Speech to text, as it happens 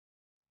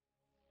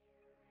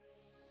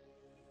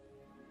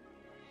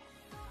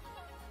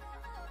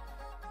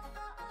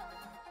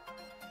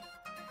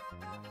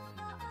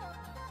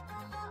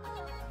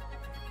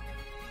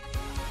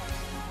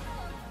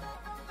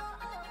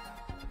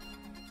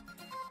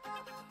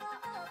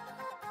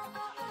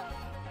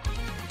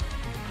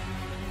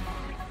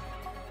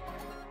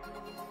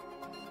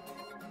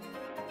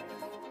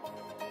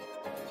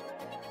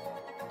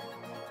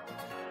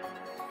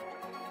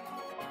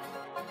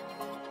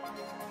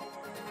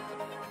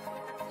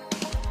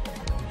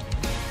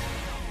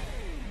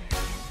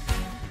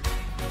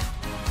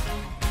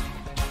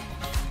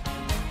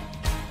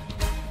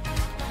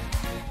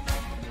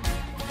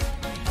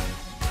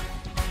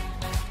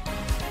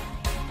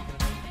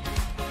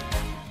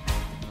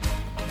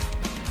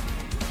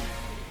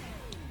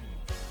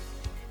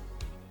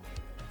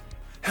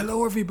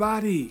Hello,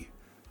 everybody.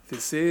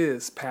 This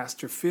is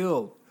Pastor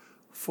Phil,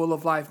 Full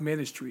of Life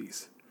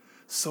Ministries.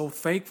 So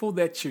thankful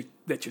that you're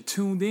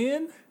tuned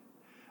in.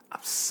 I'm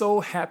so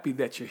happy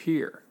that you're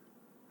here.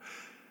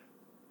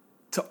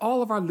 To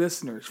all of our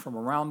listeners from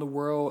around the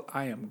world,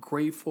 I am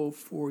grateful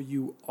for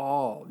you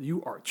all.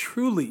 You are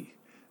truly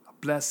a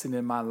blessing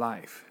in my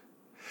life.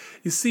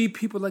 You see,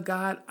 people of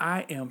God,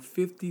 I am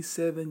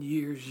 57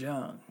 years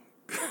young.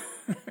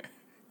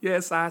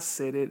 Yes, I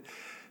said it.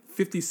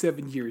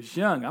 57 years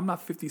young. I'm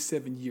not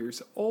 57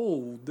 years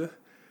old.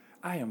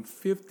 I am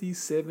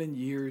 57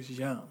 years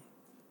young.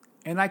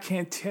 And I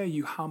can't tell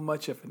you how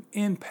much of an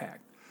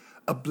impact,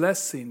 a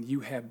blessing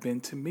you have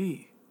been to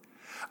me.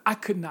 I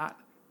could not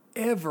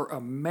ever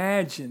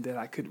imagine that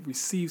I could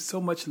receive so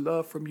much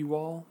love from you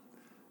all.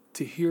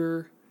 To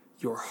hear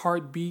your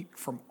heartbeat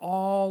from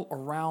all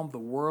around the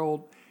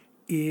world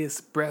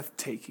is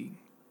breathtaking.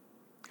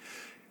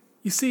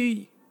 You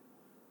see,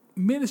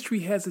 ministry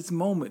has its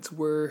moments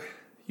where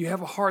you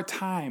have a hard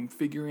time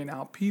figuring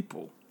out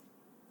people.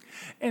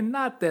 And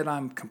not that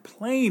I'm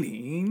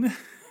complaining,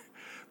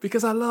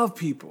 because I love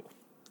people.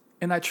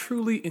 And I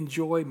truly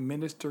enjoy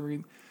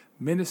ministering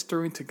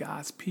to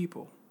God's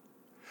people.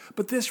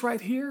 But this right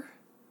here,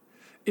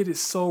 it is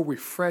so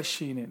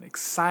refreshing and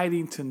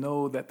exciting to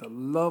know that the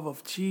love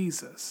of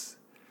Jesus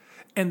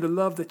and the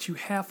love that you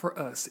have for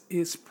us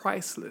is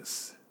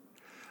priceless.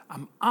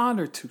 I'm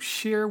honored to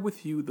share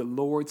with you the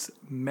Lord's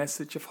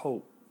message of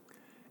hope.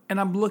 And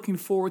I'm looking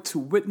forward to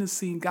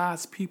witnessing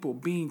God's people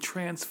being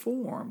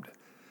transformed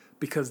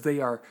because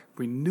they are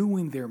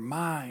renewing their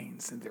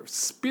minds and their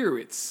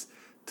spirits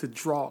to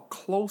draw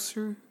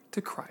closer to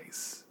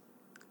Christ.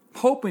 I'm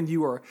hoping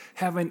you are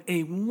having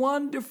a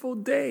wonderful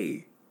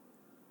day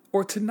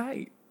or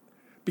tonight,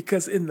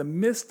 because in the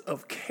midst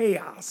of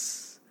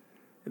chaos,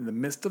 in the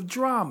midst of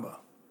drama,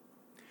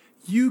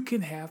 you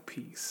can have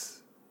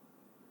peace.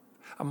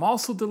 I'm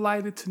also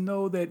delighted to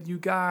know that you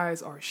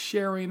guys are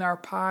sharing our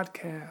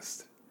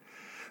podcast.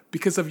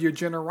 Because of your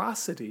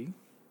generosity,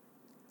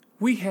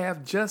 we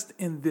have just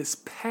in this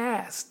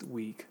past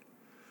week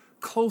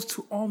close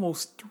to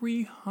almost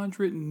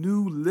 300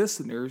 new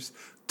listeners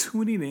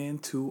tuning in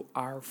to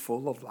our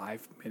Full of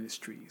Life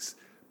Ministries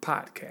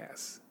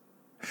podcast.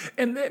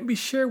 And let me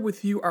share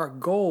with you our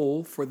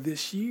goal for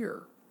this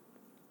year.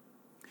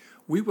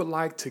 We would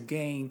like to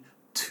gain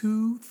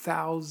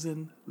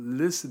 2,000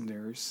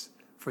 listeners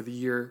for the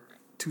year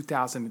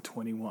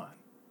 2021.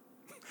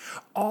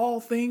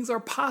 All things are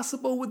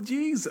possible with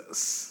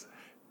Jesus.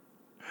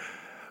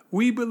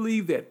 We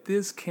believe that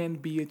this can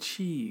be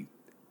achieved.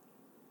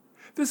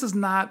 This is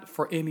not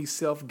for any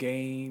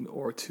self-gain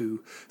or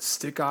to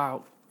stick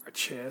out our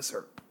chest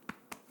or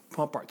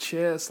pump our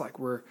chest like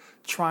we're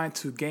trying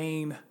to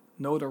gain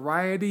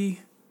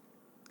notoriety.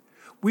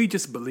 We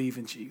just believe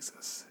in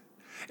Jesus.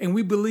 And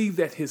we believe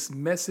that his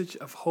message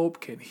of hope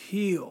can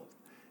heal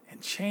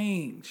and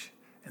change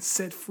and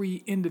set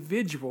free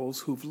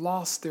individuals who've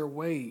lost their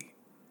way.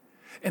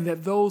 And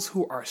that those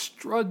who are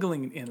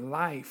struggling in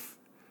life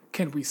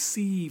can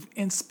receive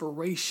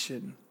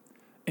inspiration,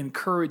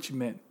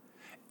 encouragement,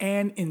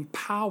 and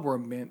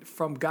empowerment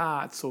from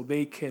God so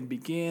they can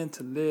begin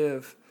to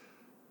live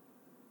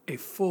a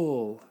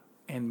full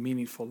and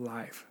meaningful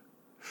life.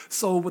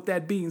 So with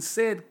that being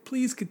said,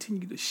 please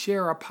continue to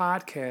share our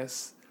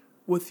podcast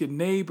with your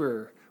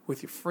neighbor,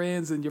 with your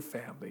friends, and your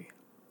family.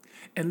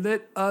 And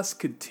let us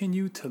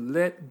continue to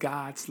let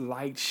God's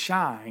light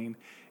shine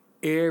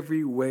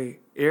everywhere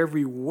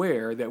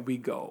that we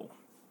go.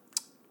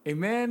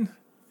 Amen.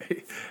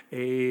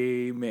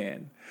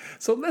 Amen.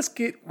 So let's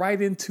get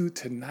right into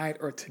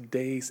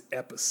today's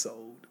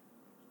episode.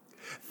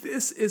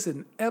 This is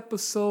an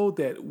episode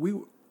that we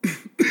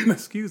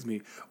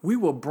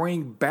will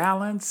bring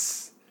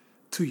balance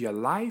to your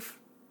life,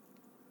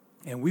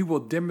 and we will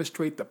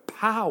demonstrate the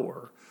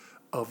power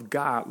of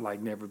God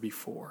like never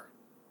before.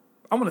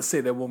 I'm going to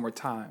say that one more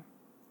time.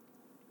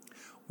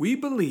 We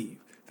believe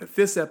that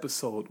this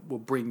episode will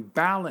bring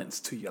balance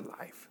to your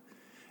life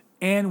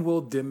and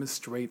will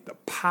demonstrate the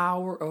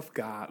power of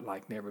God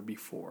like never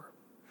before.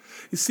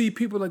 You see,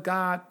 people of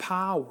God,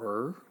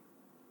 power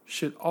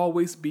should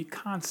always be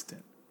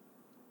constant.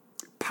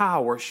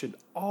 Power should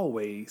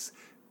always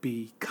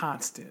be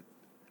constant.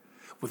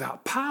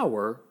 Without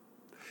power,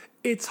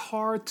 it's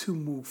hard to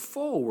move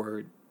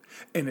forward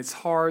and it's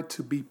hard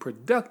to be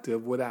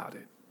productive without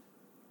it.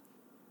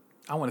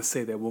 I want to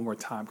say that one more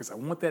time because I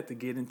want that to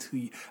get into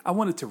you. I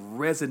want it to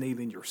resonate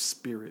in your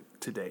spirit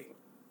today.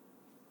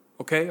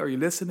 Okay, are you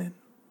listening?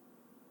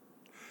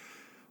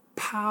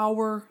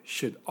 Power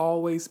should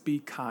always be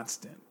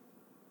constant.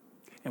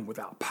 And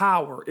without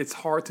power, it's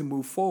hard to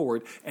move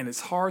forward and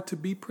it's hard to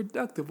be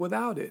productive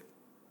without it.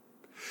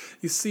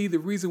 You see, the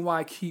reason why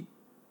I keep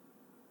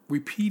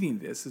repeating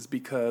this is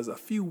because a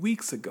few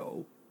weeks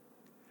ago,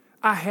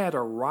 I had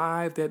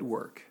arrived at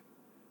work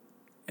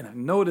and I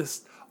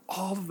noticed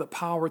all of the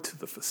power to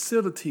the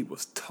facility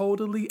was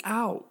totally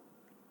out.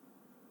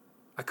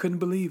 I couldn't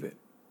believe it.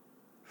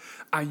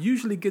 I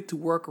usually get to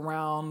work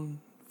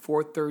around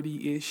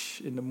 4:30-ish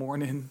in the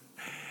morning,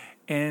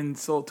 And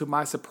so to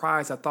my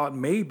surprise, I thought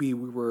maybe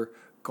we were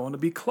going to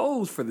be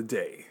closed for the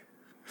day.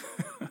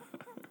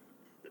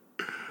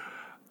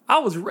 I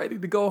was ready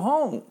to go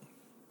home,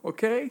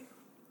 okay?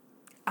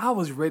 I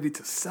was ready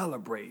to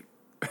celebrate.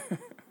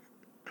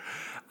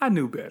 I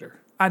knew better.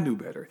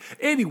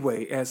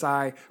 Anyway, as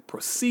I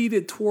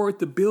proceeded toward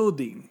the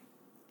building,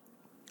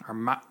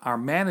 our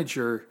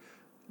manager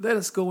let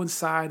us go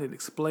inside and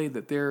explain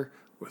that there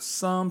was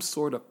some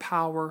sort of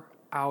power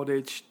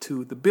outage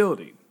to the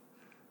building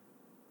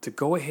to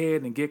go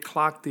ahead and get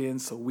clocked in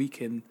so we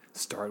can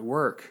start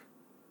work.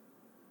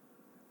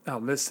 Now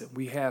listen,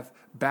 we have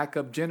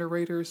backup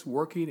generators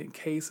working in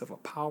case of a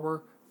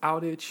power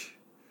outage.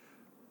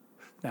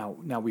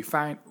 Now we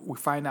find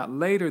out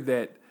later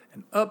that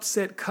an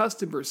upset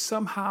customer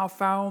somehow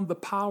found the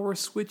power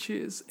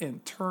switches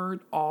and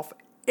turned off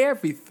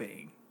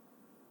everything.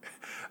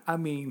 I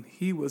mean,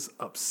 he was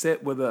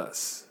upset with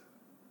us.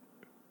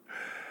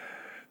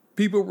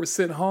 People were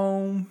sent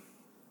home.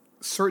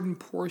 Certain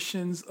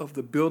portions of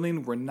the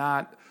building were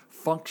not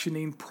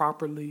functioning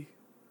properly.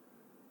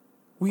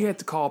 We had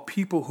to call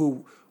people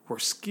who are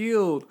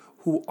skilled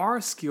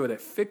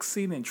at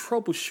fixing and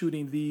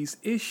troubleshooting these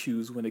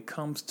issues when it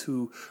comes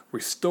to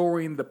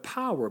restoring the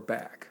power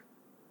back.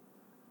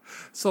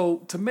 So,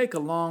 to make a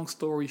long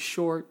story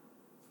short,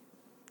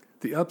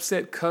 the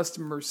upset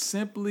customer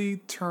simply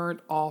turned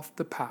off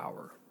the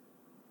power.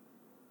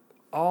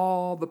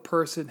 All the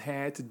person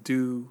had to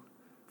do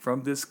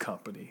from this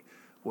company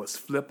was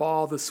flip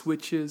all the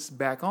switches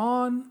back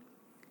on,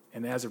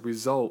 and as a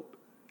result,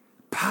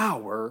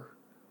 power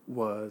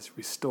was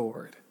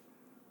restored.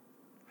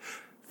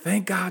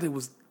 Thank God it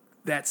was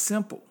that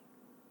simple.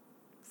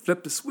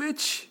 Flip the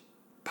switch,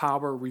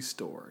 power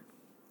restored.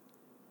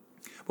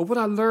 But what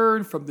I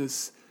learned from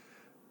this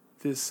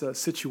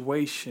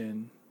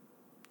situation,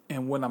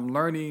 and what I'm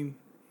learning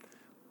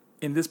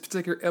in this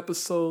particular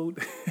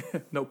episode,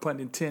 no pun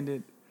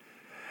intended,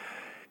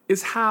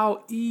 is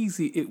how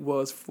easy it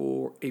was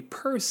for a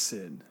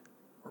person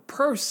or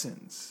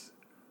persons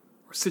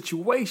or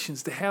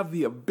situations to have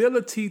the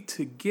ability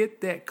to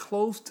get that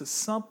close to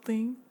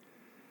something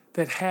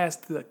that has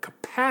the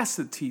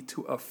capacity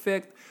to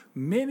affect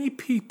many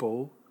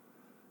people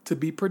to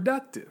be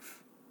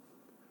productive.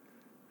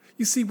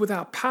 You see,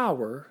 without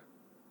power,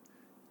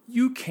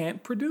 you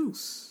can't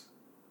produce.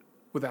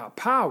 Without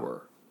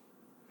power,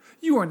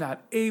 you are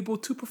not able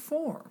to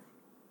perform.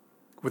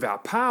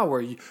 Without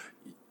power,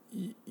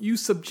 you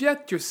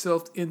subject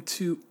yourself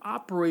into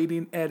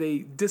operating at a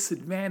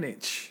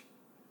disadvantage.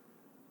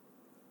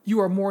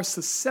 You are more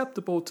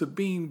susceptible to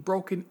being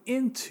broken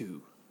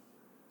into.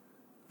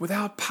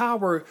 Without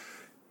power,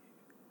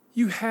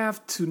 you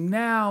have to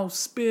now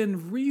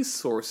spend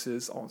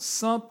resources on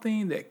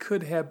something that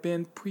could have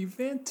been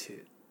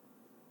prevented.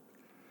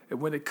 And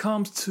when it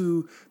comes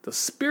to the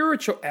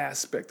spiritual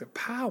aspect of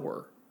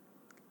power,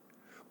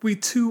 we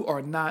too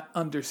are not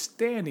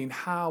understanding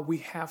how we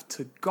have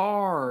to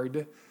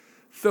guard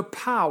the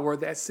power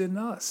that's in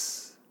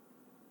us.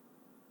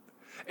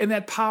 And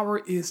that power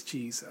is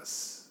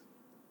Jesus.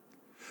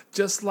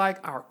 Just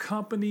like our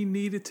company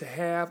needed to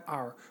have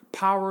our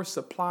power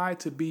supply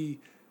to be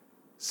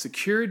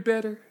secured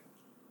better,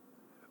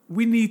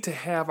 we need to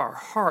have our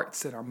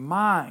hearts and our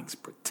minds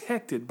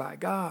protected by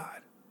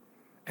God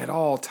at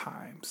all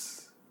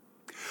times.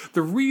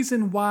 The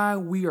reason why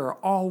we are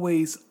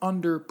always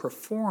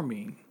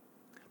underperforming,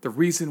 the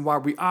reason why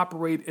we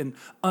operate in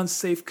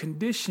unsafe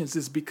conditions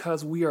is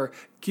because we are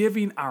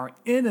giving our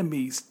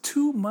enemies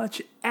too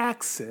much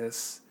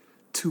access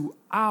to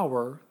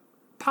our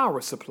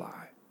power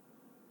supply.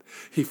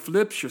 He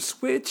flips your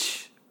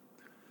switch,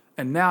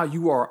 and now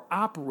you are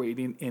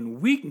operating in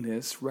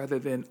weakness rather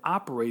than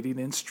operating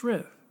in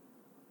strength.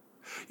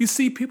 You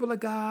see, people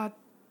of God,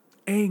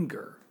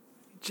 anger,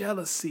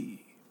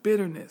 jealousy,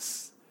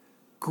 bitterness,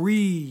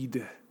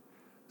 greed,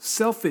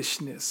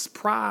 selfishness,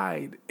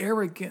 pride,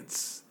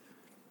 arrogance,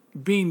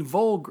 being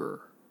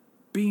vulgar,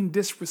 being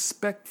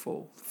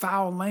disrespectful,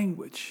 foul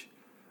language,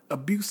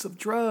 abuse of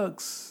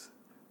drugs,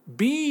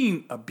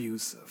 being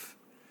abusive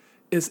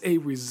is a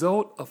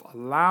result of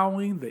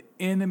allowing the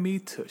enemy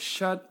to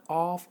shut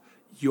off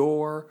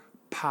your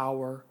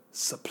power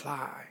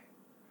supply.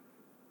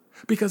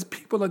 Because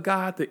people of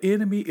God, the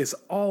enemy is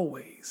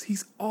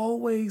he's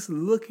always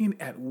looking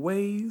at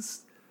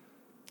ways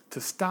to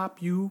stop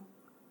you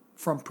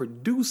from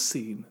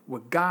producing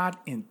what God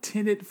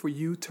intended for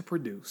you to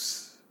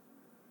produce.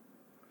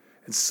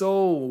 And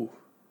so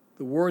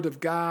the word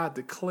of God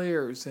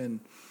declares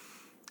in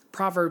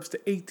Proverbs, the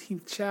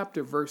 18th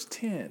chapter, verse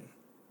 10,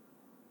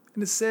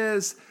 and it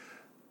says,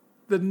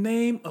 the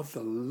name of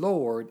the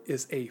Lord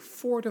is a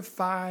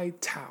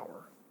fortified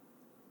tower.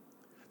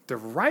 The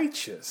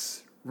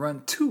righteous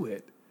run to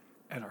it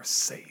and are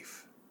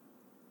safe.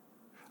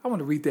 I want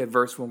to read that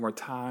verse one more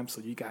time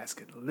so you guys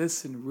can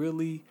listen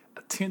really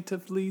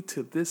attentively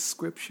to this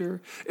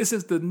scripture. It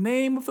says, the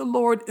name of the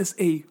Lord is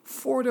a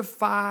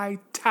fortified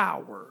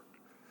tower.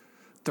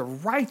 The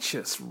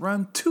righteous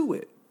run to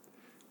it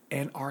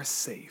and are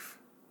safe.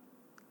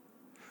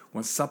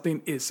 When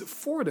something is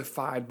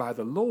fortified by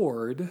the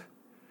Lord,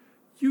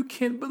 you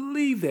can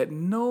believe that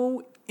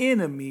no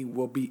enemy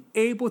will be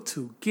able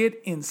to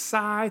get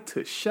inside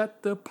to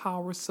shut the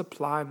power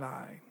supply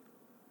line.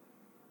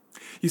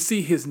 You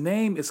see, his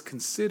name is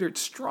considered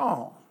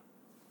strong.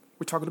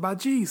 We're talking about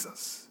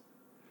Jesus.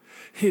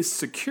 His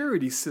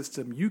security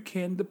system you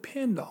can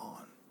depend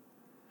on.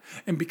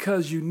 And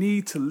because you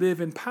need to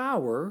live in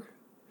power,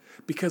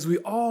 because we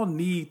all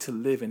need to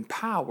live in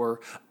power,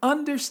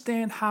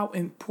 understand how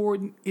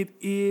important it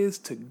is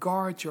to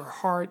guard your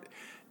heart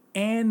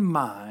and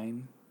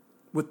mind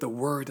with the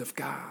Word of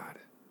God.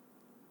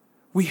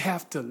 We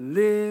have to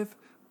live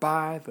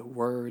by the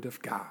Word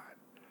of God.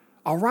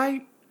 All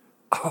right?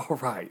 All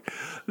right.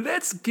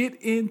 Let's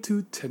get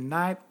into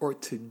tonight or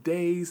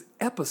today's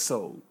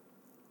episode.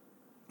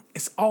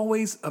 It's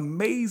always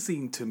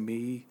amazing to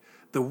me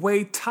the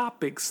way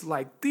topics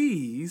like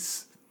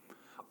these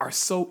are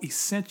so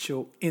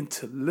essential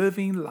into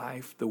living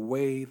life the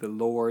way the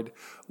Lord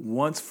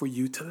wants for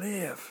you to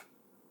live.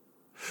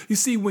 You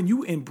see, when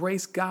you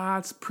embrace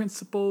God's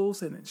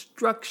principles and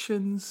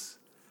instructions,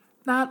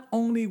 not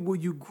only will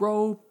you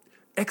grow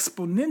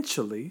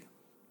exponentially,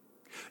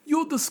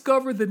 you'll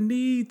discover the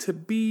need to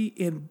be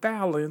in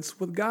balance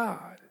with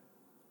God.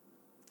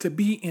 To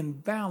be in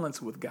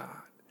balance with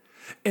God.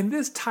 And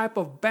this type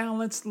of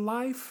balanced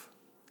life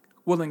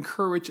will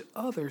encourage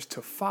others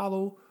to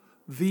follow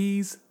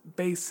these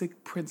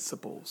basic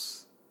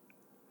principles.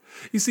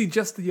 You see,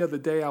 just the other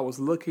day, I was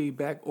looking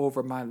back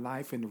over my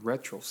life in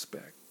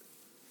retrospect,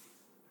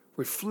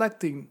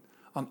 reflecting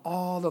on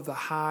all of the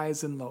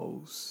highs and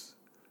lows,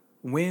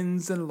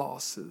 wins and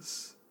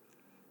losses,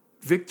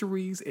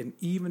 victories and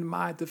even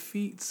my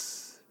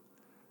defeats.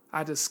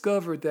 I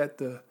discovered that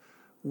the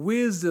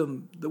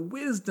wisdom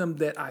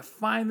that I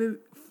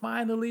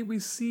finally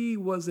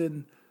received was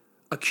an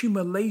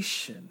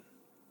accumulation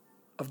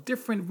of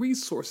different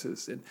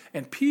resources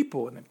and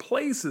people and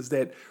places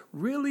that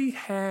really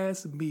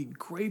has me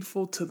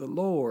grateful to the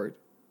Lord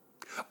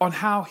on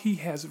how he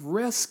has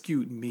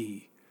rescued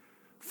me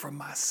from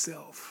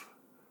myself,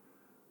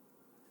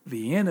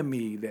 the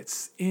enemy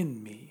that's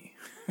in me.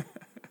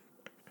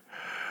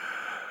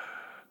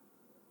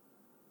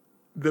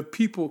 The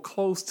people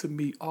close to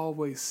me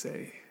always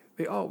say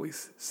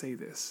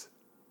this: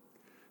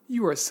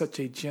 "You are such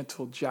a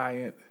gentle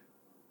giant.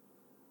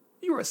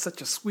 You are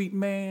such a sweet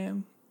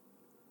man.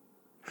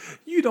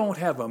 You don't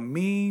have a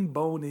mean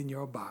bone in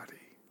your body."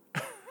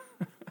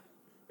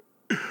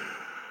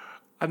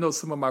 I know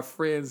some of my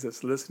friends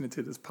that's listening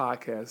to this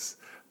podcast,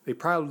 they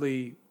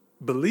probably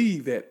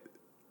believe that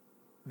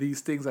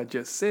these things I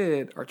just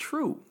said are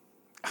true.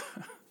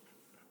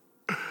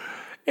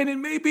 And it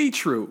may be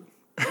true.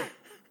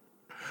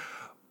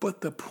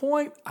 But the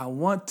point I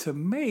want to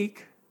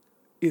make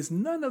is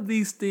none of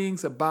these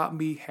things about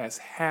me has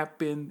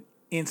happened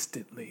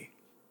instantly.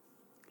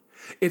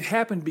 It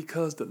happened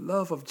because the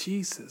love of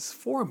Jesus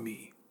for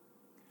me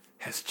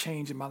has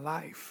changed my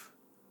life.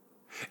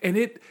 And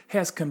it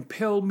has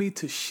compelled me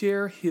to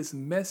share his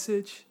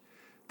message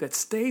that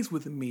stays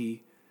with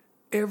me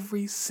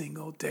every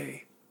single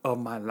day of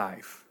my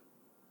life.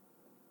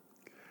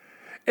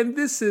 And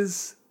this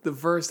is the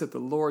verse that the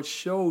Lord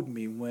showed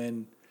me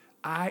when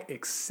I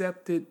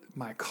accepted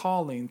my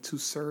calling to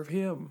serve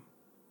him.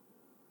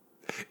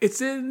 It's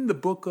in the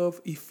book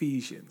of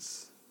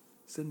Ephesians.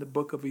 It's in the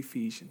book of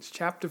Ephesians,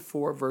 chapter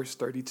 4, verse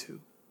 32.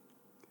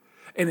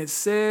 And it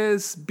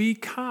says, "Be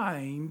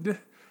kind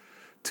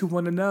to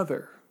one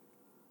another,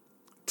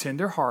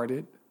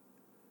 tender-hearted,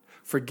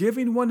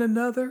 forgiving one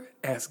another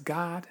as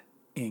God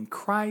in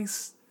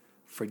Christ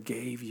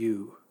forgave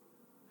you."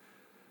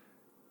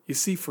 You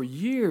see, for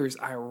years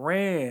I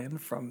ran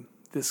from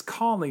this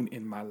calling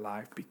in my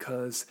life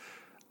because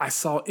I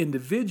saw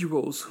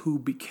individuals who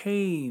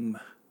became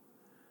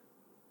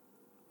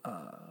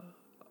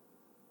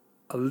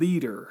a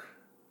leader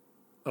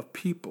of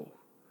people.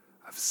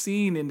 I've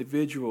seen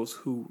individuals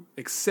who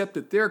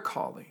accepted their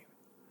calling.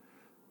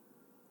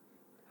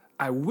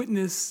 I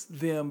witnessed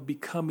them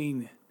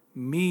becoming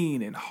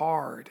mean and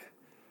hard.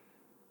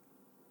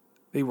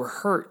 They were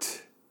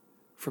hurt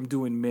from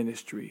doing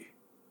ministry.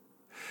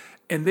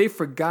 And they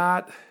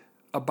forgot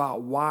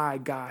about why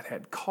God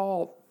had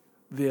called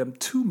them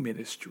to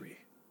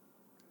ministry.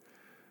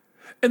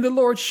 And the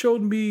Lord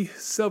showed me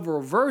several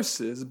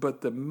verses,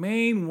 but the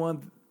main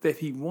one that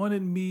he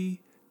wanted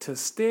me to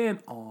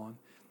stand on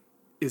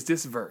is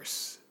this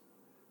verse,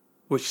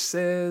 which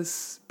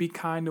says, "Be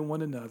kind to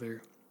one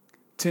another,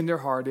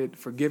 tender-hearted,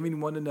 forgiving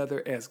one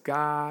another as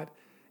God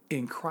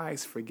in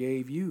Christ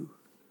forgave you."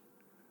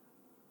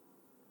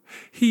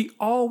 He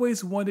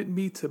always wanted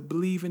me to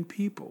believe in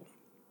people,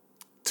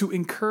 to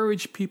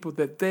encourage people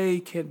that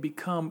they can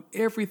become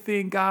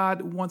everything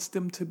God wants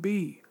them to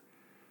be.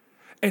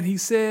 And he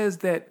says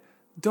that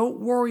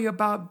don't worry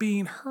about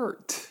being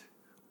hurt.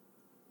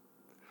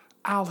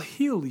 I'll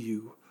heal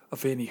you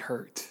of any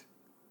hurt.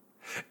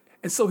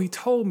 And so he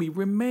told me,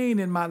 remain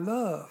in my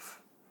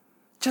love.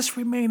 Just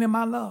remain in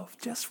my love.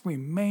 Just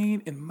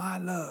remain in my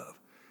love.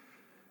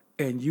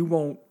 And you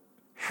won't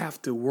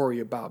have to worry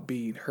about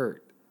being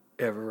hurt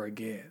ever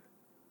again.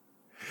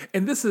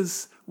 And this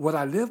is what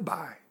I live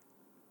by,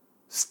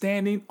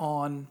 standing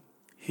on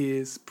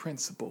his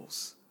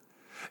principles.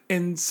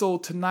 And so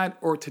tonight,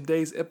 or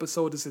today's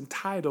episode, is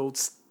entitled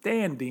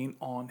Standing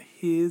on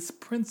His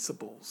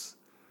Principles.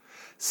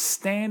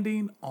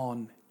 Standing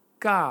on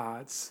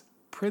God's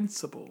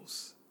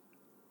principles.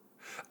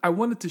 I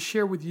wanted to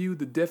share with you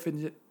the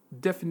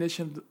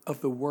definition of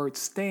the word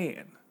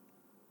stand.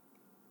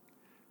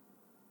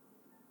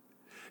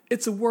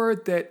 It's a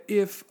word that,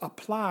 if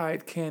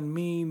applied, can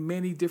mean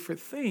many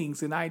different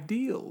things and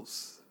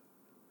ideals.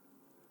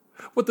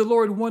 What the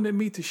Lord wanted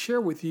me to share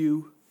with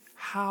you,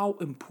 how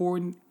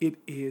important it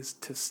is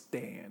to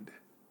stand.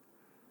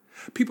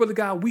 People of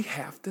God, we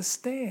have to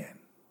stand.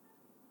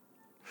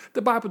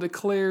 The Bible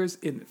declares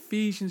in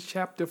Ephesians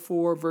chapter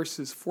 4,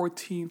 verses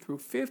 14 through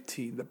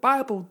 15, the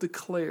Bible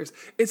declares,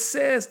 it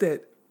says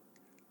that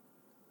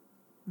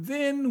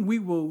then we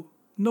will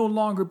no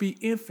longer be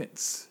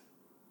infants,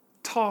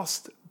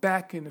 tossed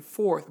back and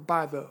forth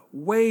by the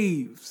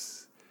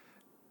waves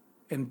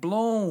and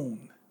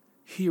blown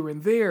here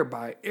and there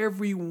by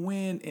every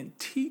wind and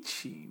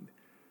teaching,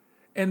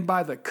 and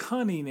by the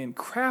cunning and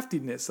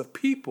craftiness of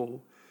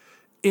people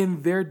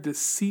in their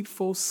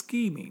deceitful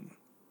scheming.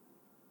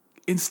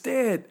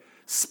 Instead,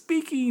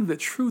 speaking the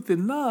truth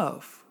in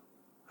love,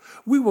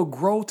 we will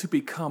grow to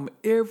become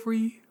in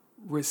every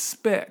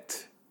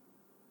respect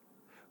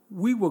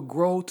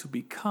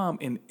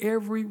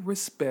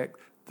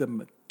the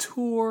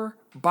mature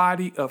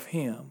body of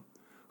him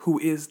who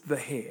is the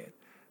head,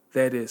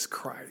 that is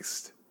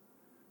Christ.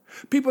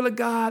 People of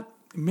God,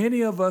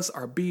 many of us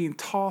are being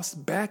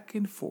tossed back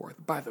and forth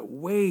by the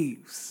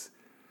waves,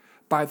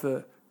 by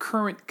the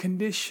current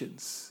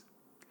conditions,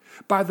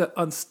 by the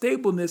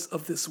unstableness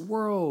of this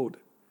world.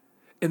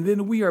 And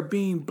then we are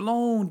being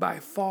blown by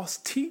false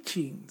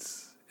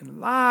teachings and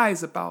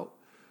lies about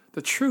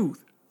the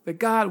truth that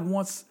God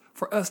wants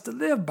for us to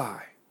live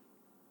by.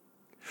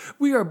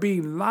 We are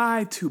being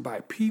lied to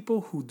by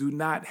people who do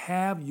not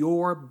have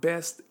your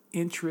best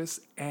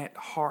interests at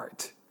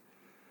heart.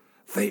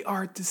 They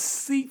are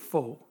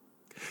deceitful.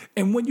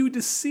 And when you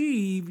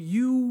deceive,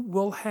 you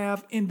will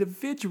have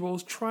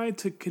individuals trying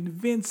to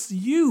convince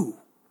you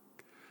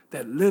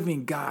that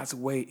living God's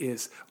way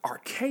is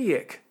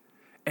archaic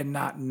and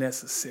not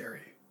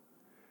necessary.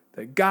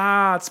 That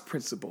God's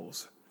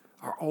principles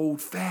are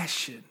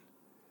old-fashioned.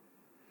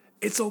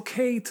 It's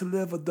okay to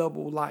live a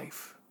double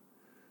life,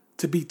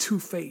 to be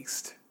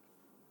two-faced.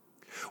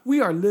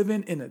 We are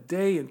living in a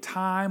day and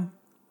time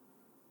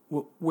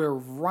where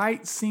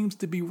right seems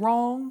to be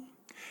wrong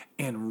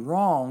and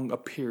wrong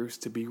appears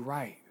to be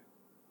right.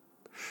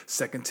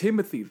 2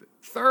 Timothy, the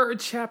 3rd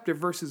chapter,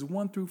 verses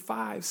 1 through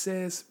 5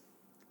 says,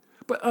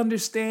 "But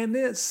understand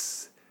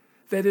this,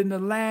 that in the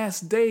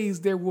last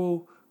days there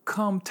will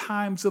come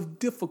times of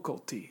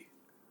difficulty,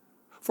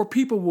 for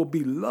people will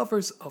be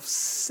lovers of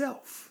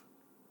self,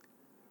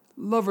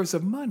 lovers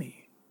of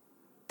money,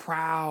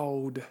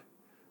 proud,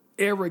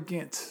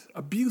 arrogant,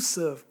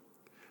 abusive,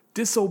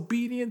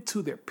 disobedient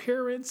to their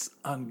parents,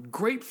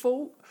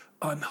 ungrateful,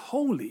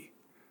 unholy,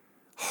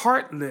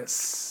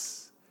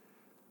 heartless,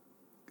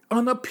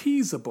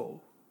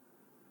 unappeasable,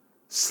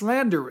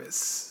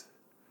 slanderous,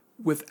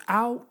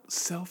 without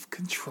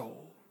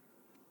self-control,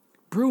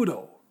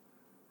 brutal,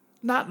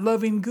 not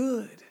loving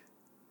good,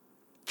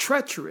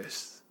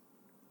 treacherous,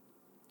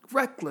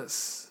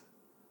 reckless,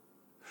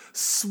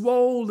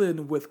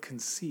 swollen with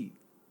conceit,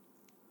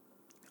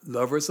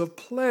 lovers of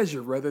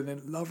pleasure rather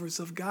than lovers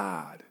of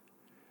God,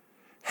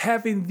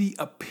 having the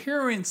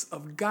appearance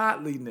of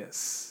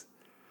godliness,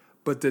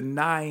 but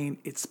denying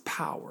its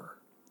power."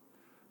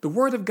 The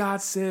Word of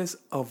God says,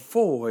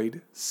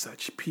 avoid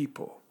such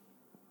people.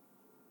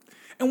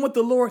 And what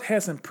the Lord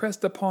has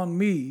impressed upon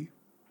me,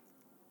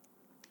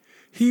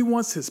 He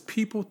wants His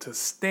people to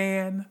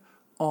stand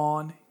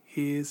on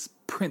His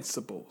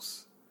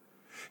principles.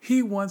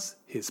 He wants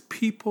His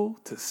people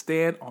to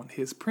stand on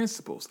His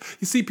principles.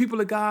 You see,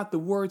 people of God, the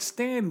word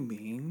stand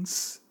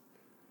means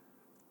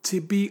to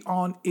be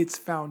on its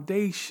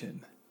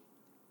foundation,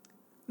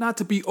 not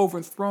to be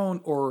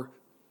overthrown or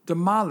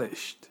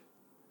demolished,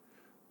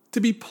 to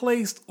be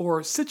placed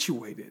or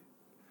situated,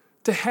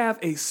 to have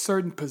a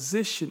certain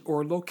position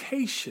or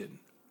location,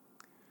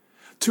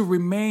 to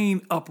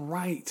remain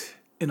upright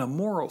in a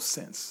moral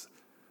sense,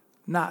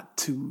 not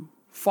to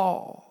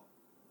fall,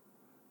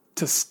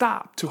 to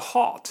stop, to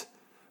halt,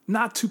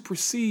 not to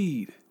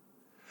proceed,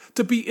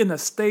 to be in a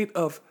state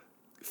of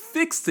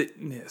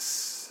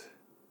fixedness,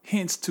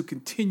 hence to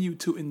continue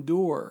to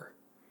endure,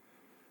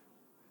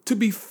 to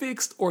be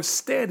fixed or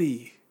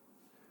steady,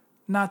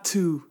 not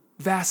to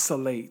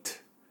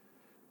vacillate.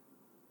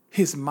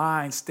 His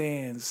mind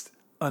stands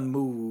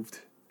unmoved.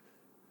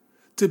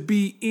 To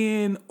be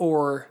in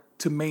or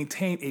to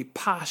maintain a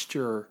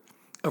posture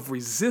of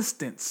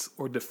resistance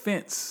or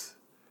defense.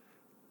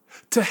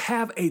 To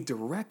have a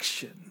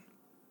direction.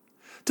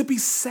 To be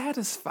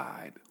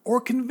satisfied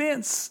or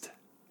convinced.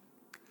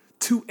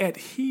 To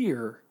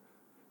adhere,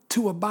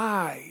 to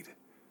abide,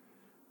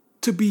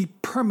 to be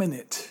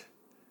permanent,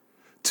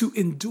 to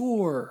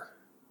endure,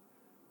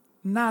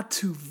 not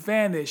to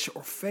vanish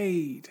or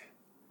fade,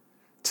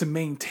 to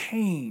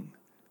maintain,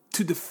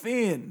 to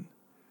defend,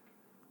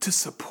 to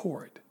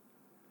support,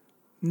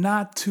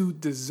 not to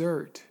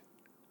desert.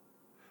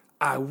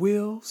 I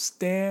will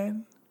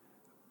stand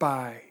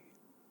by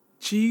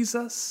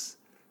Jesus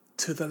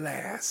to the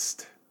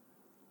last.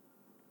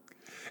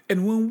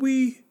 And when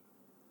we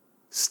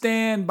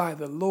stand by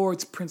the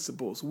Lord's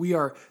principles, we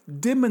are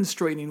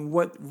demonstrating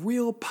what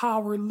real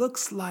power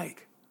looks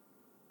like,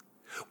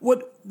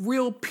 what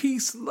real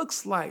peace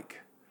looks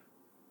like,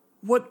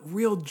 what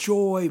real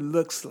joy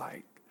looks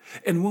like.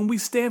 And when we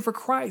stand for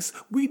Christ,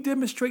 we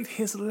demonstrate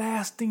his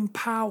lasting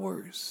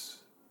powers.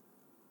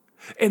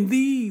 And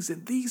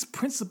these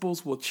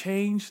principles will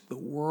change the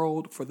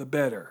world for the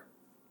better.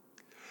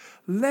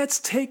 Let's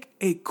take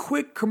a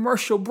quick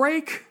commercial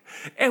break,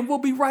 and we'll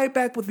be right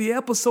back with the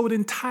episode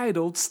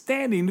entitled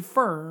Standing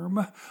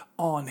Firm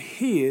on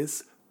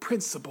His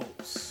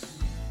Principles.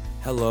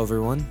 Hello,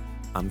 everyone.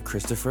 I'm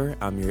Christopher.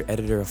 I'm your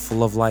editor of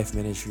Full of Life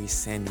Ministries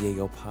San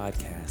Diego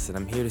podcast, and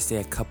I'm here to say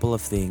a couple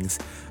of things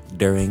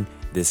during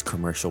this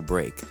commercial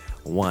break.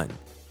 One,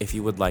 if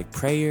you would like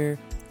prayer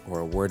or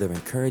a word of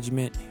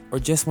encouragement or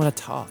just want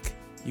to talk,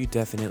 you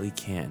definitely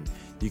can.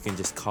 You can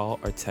just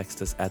call or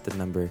text us at the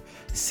number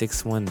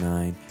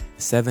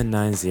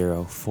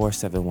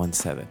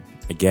 619-790-4717.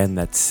 Again,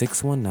 that's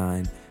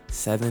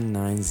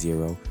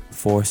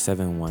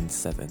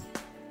 619-790-4717.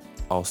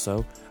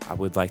 Also, I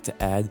would like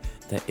to add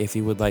that if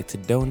you would like to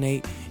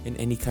donate in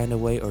any kind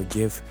of way or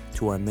give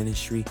to our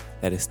ministry,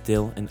 that is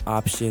still an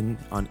option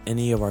on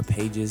any of our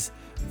pages,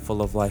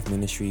 Full of Life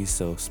Ministries.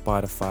 So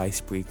Spotify,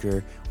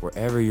 Spreaker,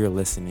 wherever you're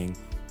listening,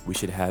 we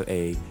should have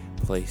a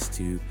place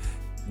to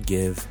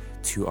give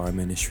to our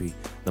ministry.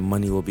 The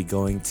money will be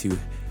going to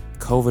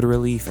COVID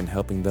relief and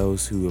helping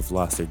those who have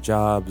lost their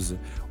jobs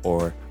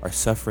or are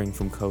suffering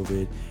from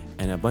COVID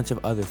and a bunch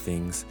of other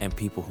things and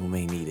people who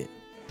may need it.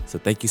 So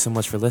thank you so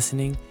much for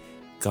listening.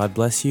 God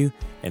bless you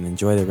and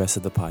enjoy the rest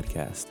of the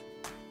podcast.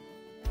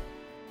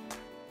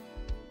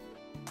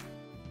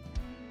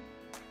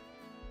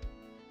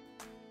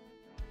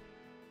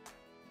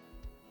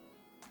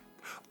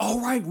 All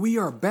right, we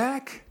are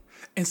back.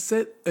 And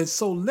so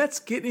let's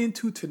get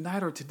into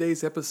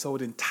today's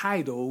episode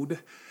entitled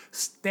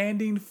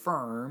Standing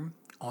Firm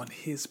on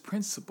His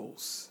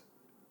Principles.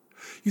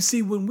 You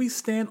see, when we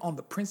stand on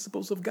the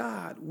principles of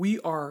God, we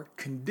are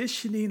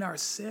conditioning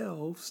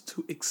ourselves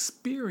to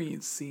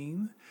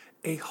experiencing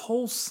a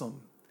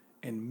wholesome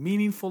and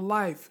meaningful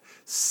life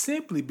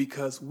simply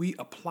because we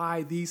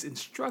apply these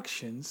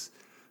instructions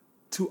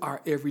to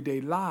our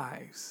everyday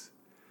lives.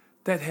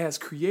 That has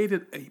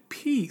created a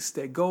peace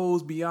that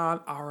goes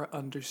beyond our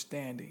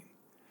understanding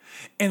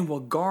and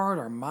will guard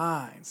our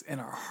minds and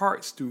our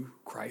hearts through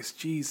Christ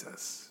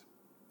Jesus.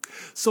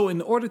 So in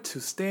order to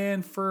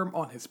stand firm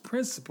on his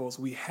principles,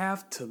 we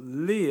have to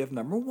live,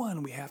 number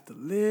one, we have to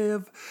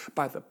live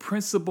by the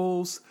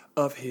principles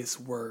of his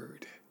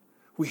word.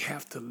 We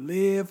have to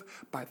live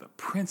by the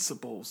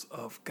principles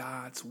of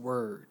God's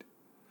word.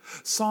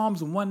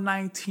 Psalms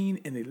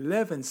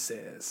 119:11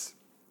 says,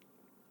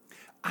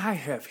 I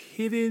have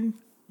hidden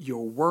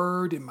your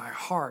word in my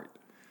heart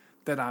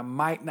that I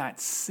might not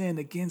sin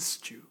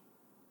against you.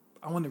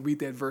 I want to read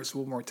that verse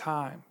one more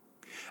time.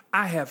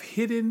 I have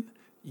hidden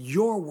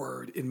your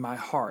word in my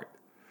heart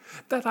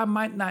that I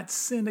might not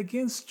sin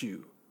against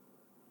you.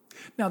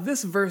 Now,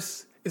 this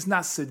verse is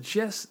not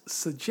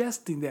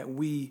suggesting that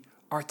we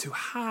are to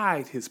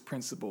hide his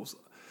principles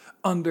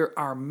under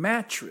our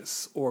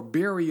mattress or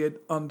bury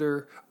it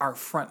under our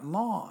front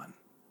lawn.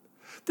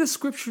 This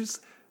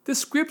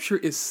scripture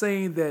is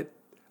saying that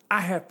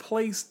I have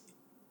placed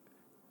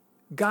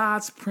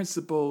God's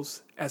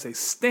principles as a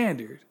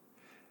standard,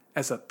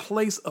 as a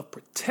place of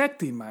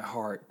protecting my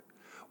heart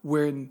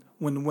when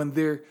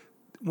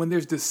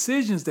there's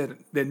decisions that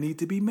need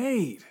to be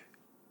made.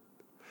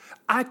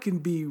 I can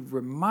be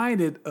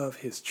reminded of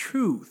his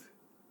truth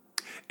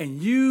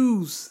and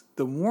use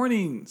the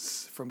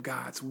warnings from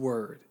God's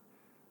word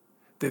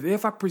that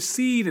if I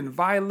proceed and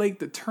violate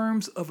the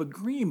terms of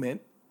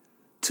agreement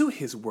to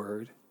his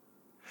word,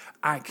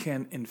 I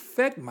can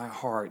infect my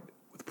heart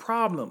with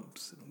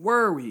problems, and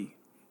worry,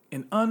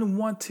 and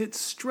unwanted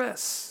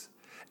stress,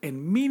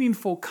 and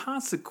meaningful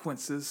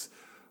consequences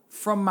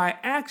from my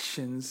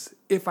actions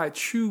if I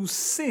choose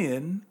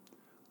sin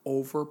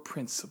over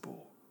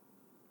principle.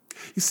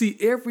 You see,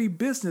 every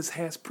business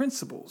has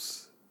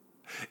principles.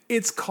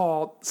 It's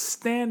called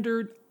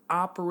standard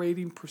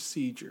operating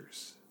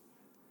procedures.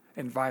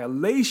 And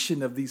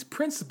violation of these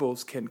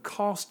principles can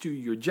cost you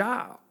your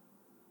job.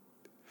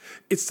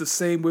 It's the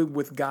same way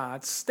with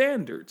God's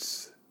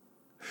standards.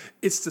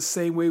 It's the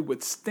same way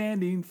with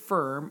standing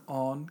firm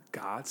on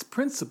God's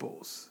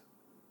principles.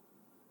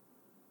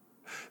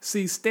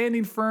 See,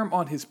 standing firm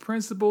on his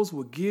principles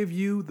will give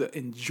you the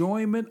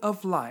enjoyment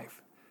of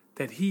life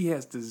that he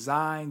has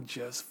designed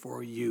just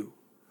for you.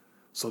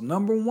 So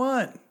number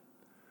one,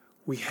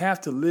 we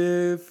have to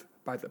live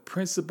by the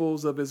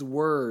principles of his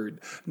word.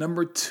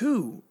 Number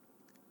two,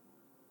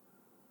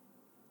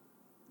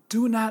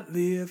 Do not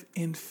live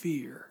in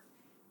fear.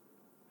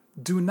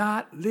 Do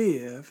not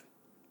live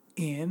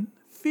in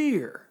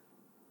fear.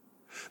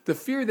 The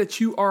fear that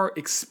you are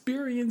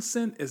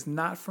experiencing is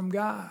not from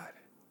God.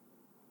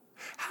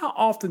 How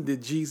often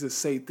did Jesus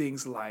say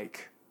things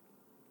like,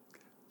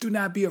 do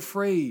not be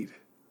afraid,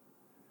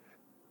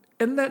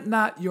 and let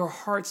not your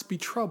hearts be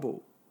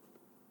troubled,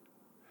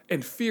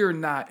 and fear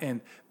not,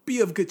 and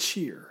be of good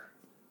cheer?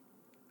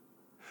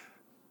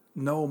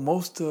 No,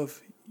 most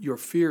of your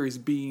fear is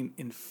being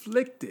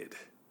inflicted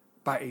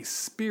by a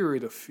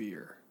spirit of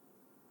fear.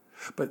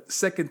 But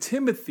 2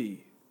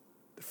 Timothy,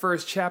 the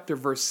first chapter,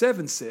 verse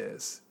 7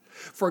 says,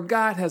 for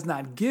God has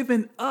not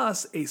given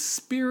us a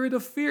spirit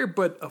of fear,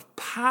 but of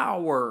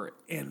power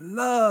and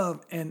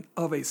love and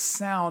of a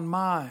sound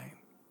mind.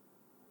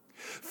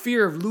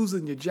 Fear of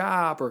losing your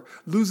job or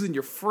losing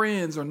your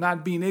friends or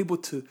not being able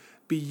to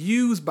be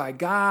used by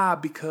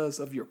God because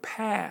of your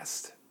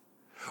past,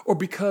 or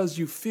because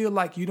you feel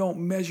like you don't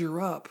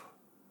measure up,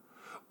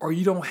 or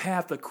you don't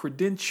have the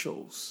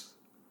credentials,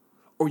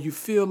 or you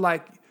feel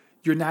like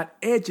you're not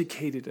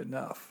educated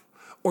enough,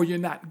 or you're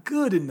not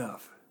good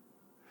enough.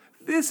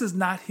 This is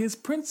not his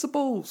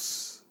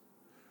principles.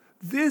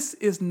 This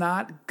is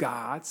not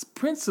God's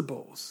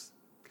principles.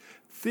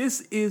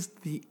 This is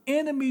the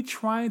enemy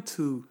trying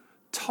to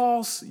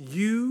toss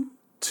you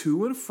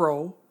to and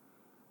fro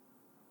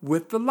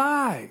with the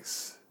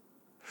lies.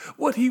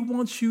 What he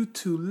wants you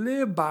to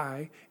live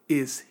by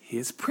is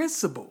his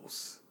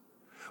principles,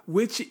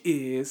 which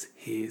is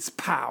his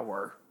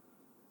power.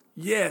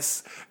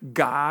 Yes,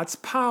 God's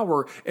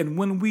power. And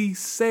when we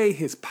say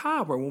his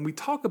power, when we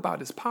talk about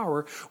his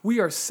power, we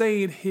are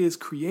saying his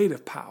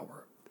creative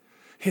power,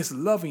 his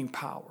loving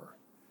power,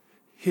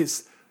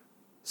 his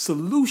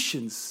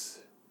solutions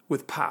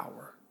with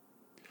power,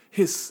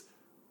 his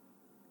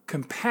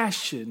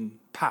compassion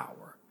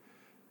power,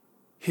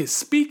 his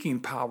speaking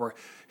power,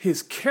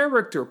 his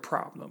character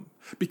problem,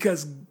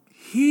 because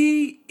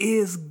he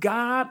is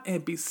God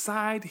and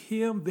beside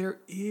him there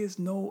is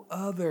no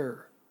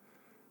other.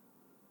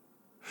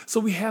 So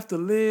we have to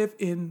live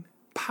in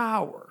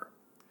power,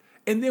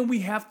 and then we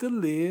have to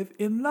live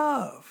in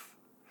love.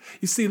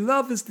 You see,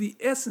 love is the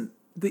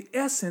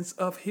essence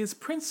of his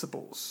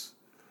principles.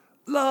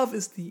 Love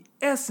is the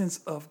essence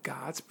of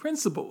God's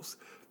principles.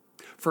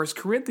 1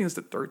 Corinthians,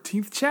 the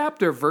 13th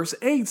chapter, verse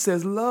 8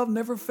 says, love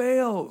never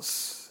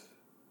fails.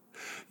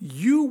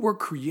 You were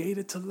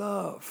created to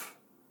love.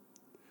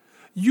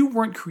 You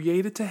weren't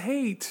created to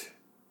hate.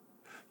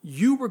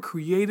 You were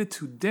created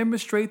to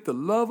demonstrate the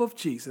love of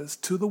Jesus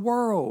to the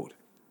world.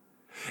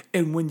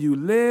 And when you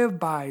live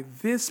by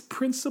this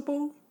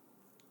principle,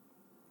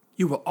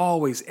 you will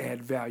always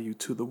add value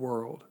to the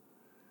world.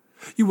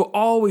 You will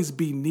always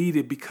be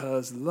needed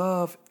because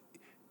love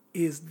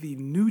is the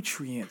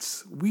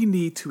nutrients we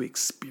need to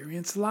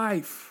experience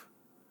life.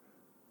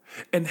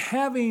 And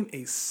having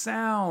a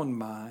sound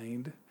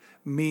mind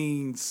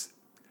means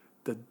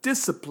the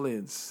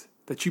disciplines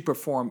that you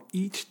perform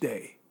each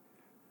day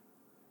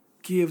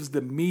gives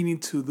the meaning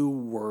to the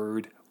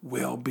word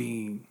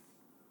well-being.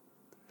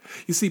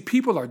 You see,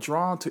 people are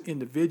drawn to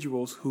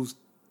individuals whose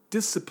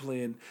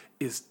discipline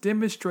is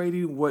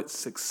demonstrating what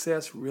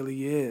success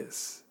really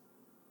is.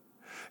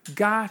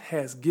 God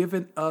has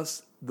given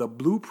us the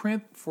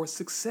blueprint for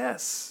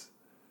success.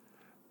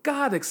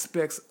 God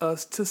expects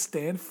us to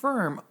stand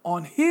firm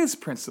on his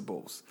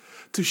principles,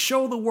 to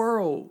show the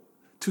world,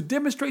 to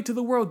demonstrate to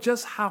the world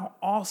just how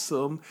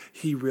awesome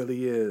he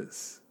really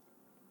is.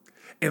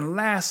 And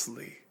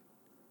lastly,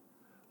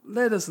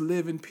 let us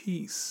live in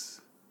peace.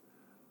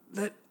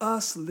 Let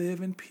us live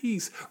in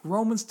peace.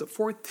 Romans, the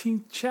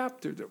 14th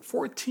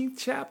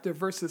chapter,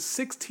 verses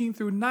 16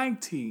 through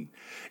 19.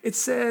 It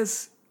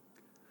says,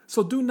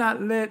 so do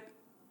not let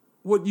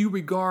what you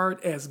regard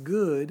as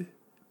good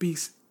be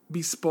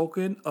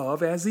spoken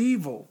of as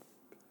evil.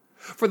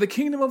 For the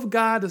kingdom of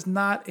God is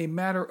not a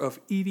matter of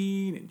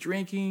eating and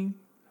drinking,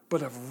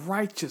 but of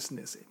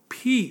righteousness and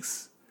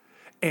peace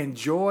and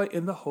joy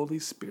in the Holy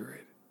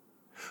Spirit.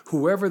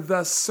 Whoever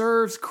thus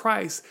serves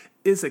Christ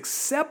is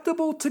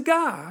acceptable to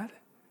God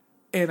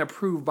and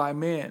approved by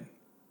men.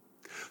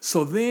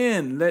 So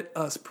then let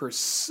us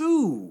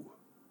pursue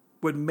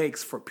what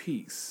makes for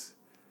peace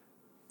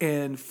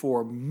and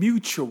for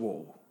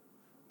mutual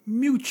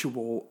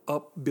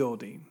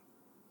upbuilding.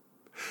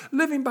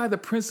 Living by the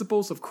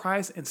principles of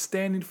Christ and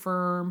standing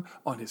firm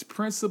on his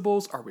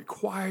principles are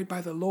required by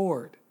the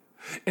Lord.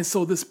 And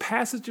so this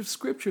passage of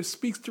scripture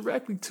speaks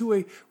directly to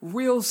a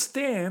real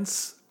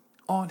stance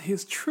on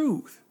his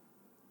truth.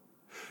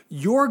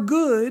 Your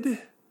good,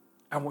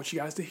 I want you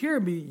guys to hear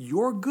me,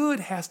 your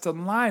good has to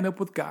line up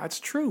with God's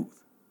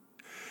truth.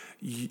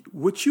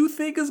 What you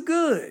think is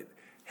good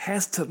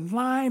has to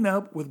line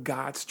up with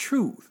God's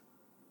truth.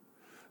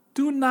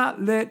 Do not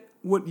let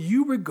what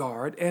you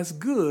regard as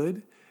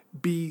good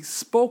be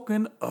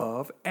spoken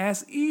of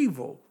as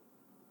evil.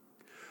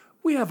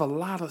 We have a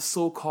lot of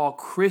so-called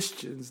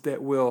Christians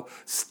that will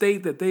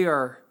state that they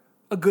are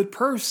a good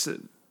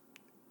person.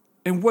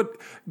 And what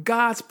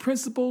God's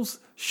principles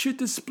should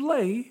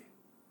display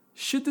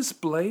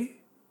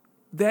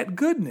that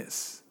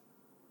goodness.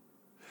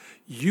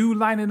 You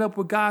lining up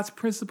with God's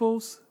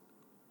principles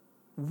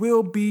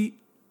will be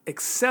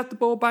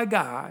acceptable by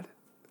God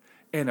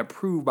and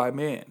approved by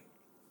man.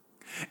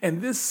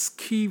 And this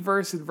key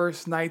verse in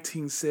verse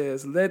 19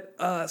 says, let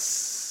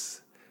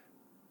us,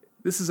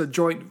 this is a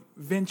joint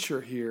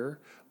venture here,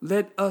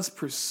 let us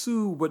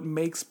pursue what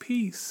makes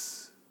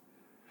peace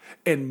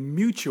and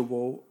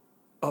mutual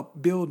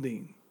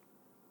upbuilding.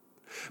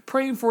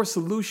 Praying for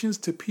solutions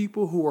to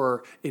people who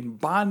are in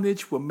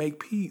bondage will make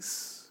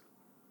peace.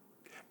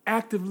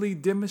 Actively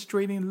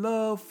demonstrating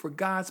love for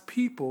God's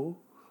people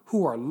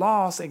who are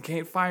lost and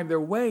can't find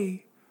their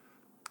way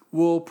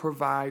will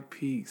provide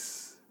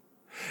peace.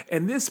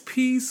 And this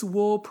peace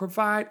will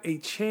provide a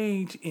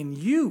change in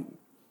you.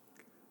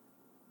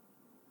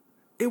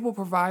 It will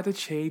provide a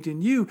change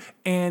in you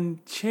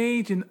and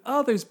change in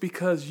others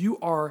because you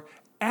are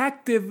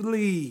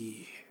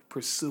actively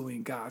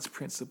pursuing God's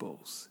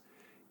principles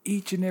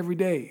each and every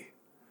day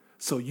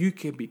so you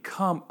can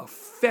become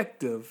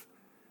effective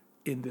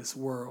in this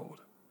world.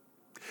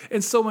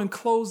 And so in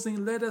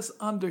closing, let us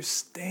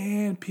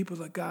understand,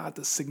 people of God,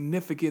 the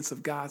significance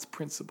of God's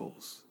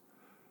principles.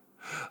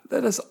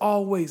 Let us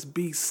always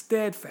be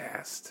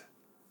steadfast,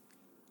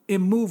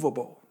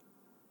 immovable,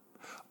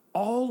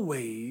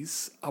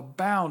 always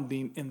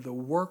abounding in the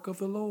work of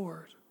the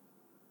Lord,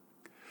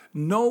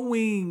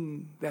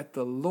 knowing that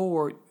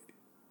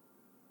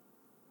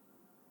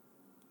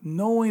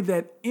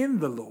in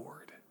the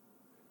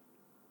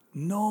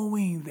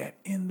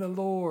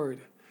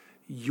Lord,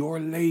 your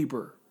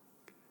labor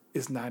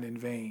is not in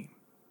vain.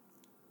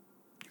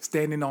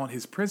 Standing on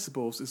his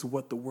principles is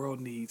what the world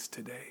needs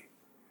today.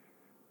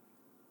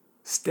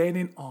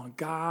 Standing on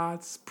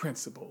God's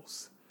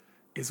principles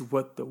is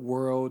what the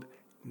world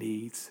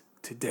needs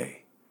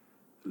today.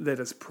 Let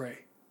us pray.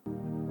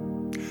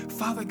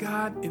 Father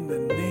God, in the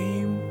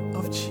name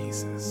of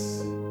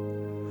Jesus,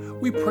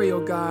 we pray,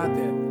 oh God,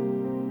 that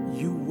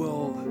you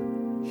will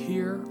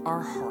hear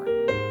our heart,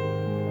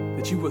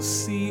 that you will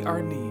see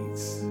our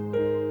needs,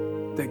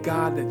 that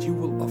God, that you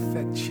will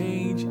affect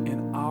change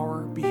in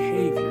our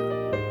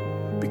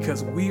behavior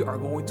because we are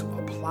going to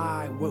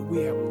apply what we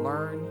have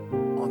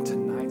learned on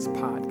tonight's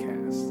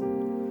podcast.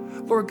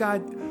 Lord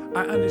God,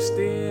 I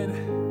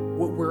understand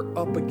what we're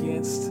up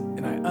against,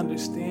 and I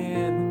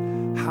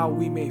understand how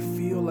we may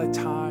feel at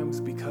times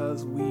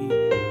because we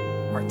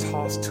are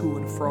tossed to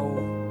and fro.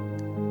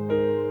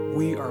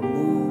 We are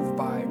moved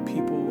by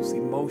people's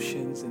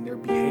emotions and their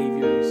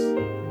behaviors.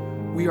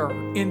 We are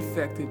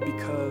infected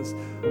because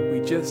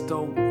we just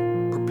don't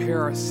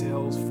prepare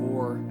ourselves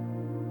for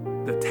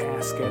the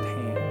task at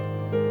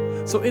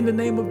hand. So in the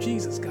name of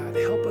Jesus, God,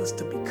 help us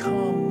to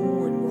become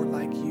more and more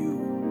like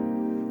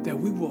you, that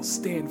we will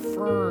stand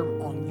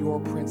firm on your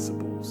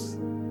principles,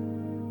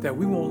 that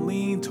we won't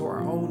lean to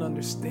our own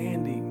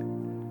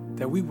understanding,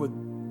 that we would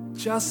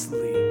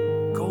justly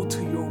go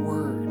to your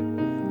word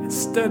and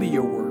study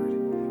your word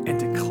and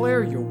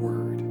declare your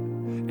word,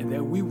 and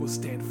that we will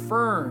stand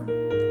firm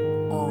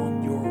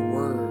on your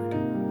word,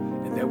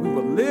 and that we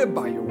will live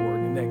by your word,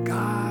 and that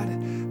God,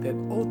 that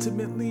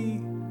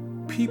ultimately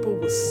people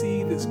will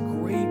see this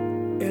great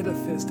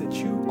edifice that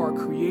you are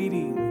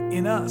creating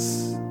in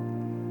us,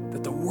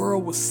 that the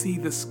world will see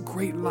this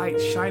great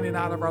light shining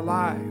out of our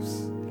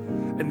lives,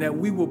 and that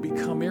we will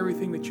become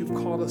everything that you've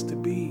called us to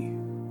be.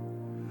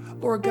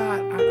 Lord God,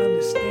 I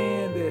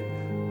understand that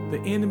the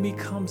enemy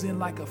comes in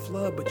like a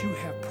flood, but you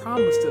have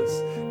promised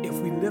us if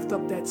we lift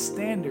up that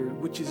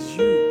standard, which is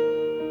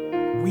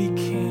you, we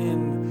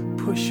can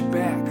push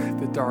back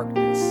the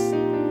darkness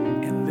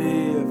and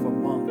live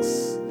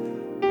amongst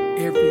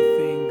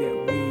everything that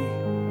we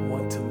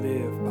want to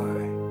live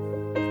by.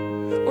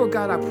 Lord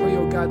God, I pray,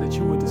 oh God, that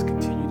you would just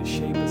continue to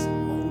shape us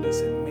and mold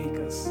us and make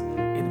us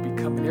into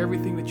becoming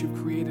everything that you've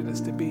created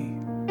us to be.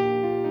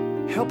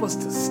 Help us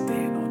to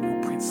stand on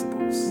your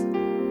principles.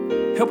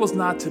 Help us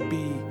not to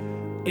be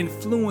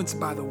influenced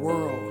by the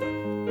world.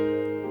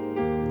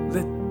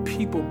 Let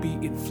people be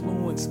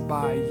influenced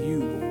by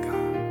you, oh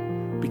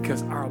God,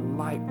 because our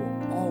light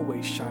will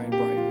always shine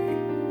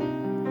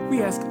brightly.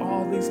 We ask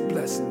all these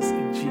blessings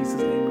in Jesus'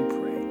 name we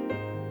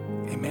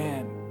pray.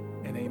 Amen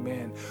and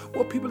amen.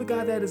 Well, people of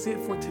God, that is it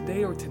for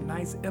today or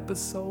tonight's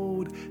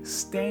episode,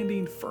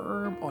 Standing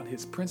Firm on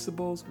His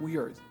Principles. We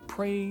are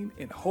praying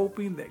and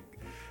hoping that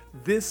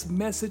this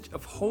message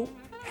of hope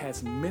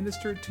has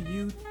ministered to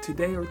you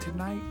today or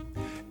tonight,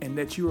 and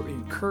that you are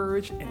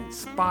encouraged and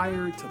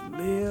inspired to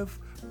live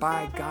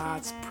by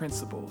God's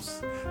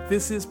principles.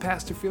 This is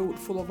Pastor Phil with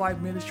Full of Life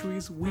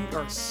Ministries. We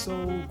are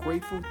so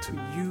grateful to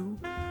you.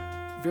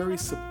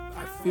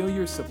 I feel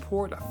your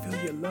support. I feel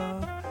your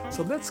love.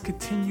 So let's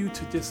continue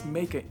to just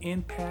make an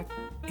impact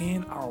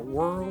in our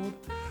world.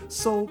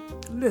 So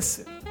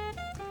listen,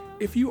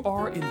 if you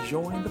are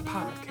enjoying the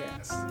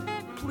podcast,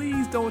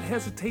 please don't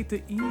hesitate to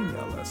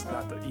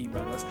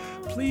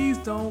Please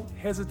don't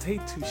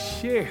hesitate to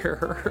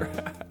share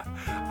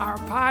our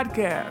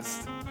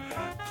podcast.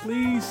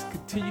 Please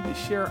continue to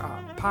share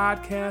our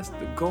podcast.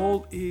 The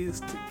goal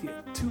is to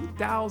get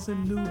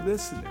 2,000 new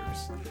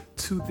listeners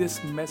to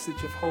this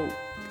message of hope.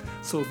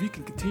 So if you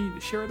can continue to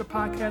share the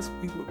podcast,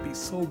 we would be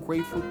so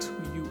grateful to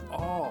you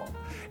all.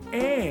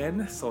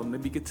 And so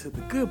let me get to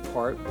the good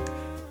part.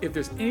 If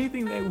there's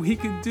anything that we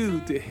can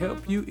do to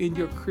help you in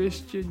your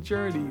Christian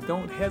journey,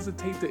 don't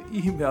hesitate to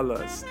email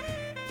us.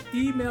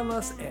 Email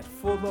us at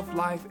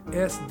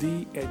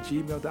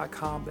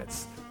fulloflifesd@gmail.com.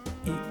 That's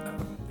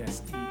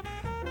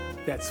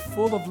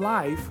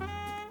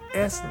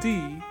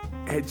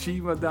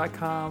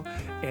fulloflifesd@gmail.com.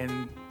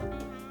 And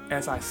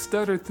as I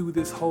stutter through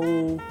this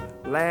whole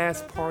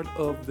last part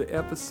of the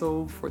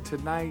episode for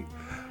tonight,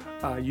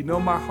 you know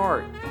my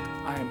heart.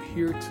 I am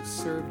here to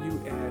serve you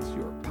as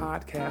your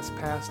podcast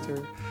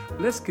pastor.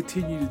 Let's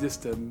continue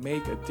to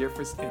make a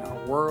difference in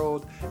our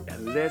world,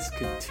 and let's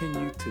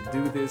continue to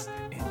do this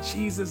in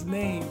Jesus'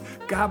 name.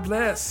 God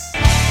bless.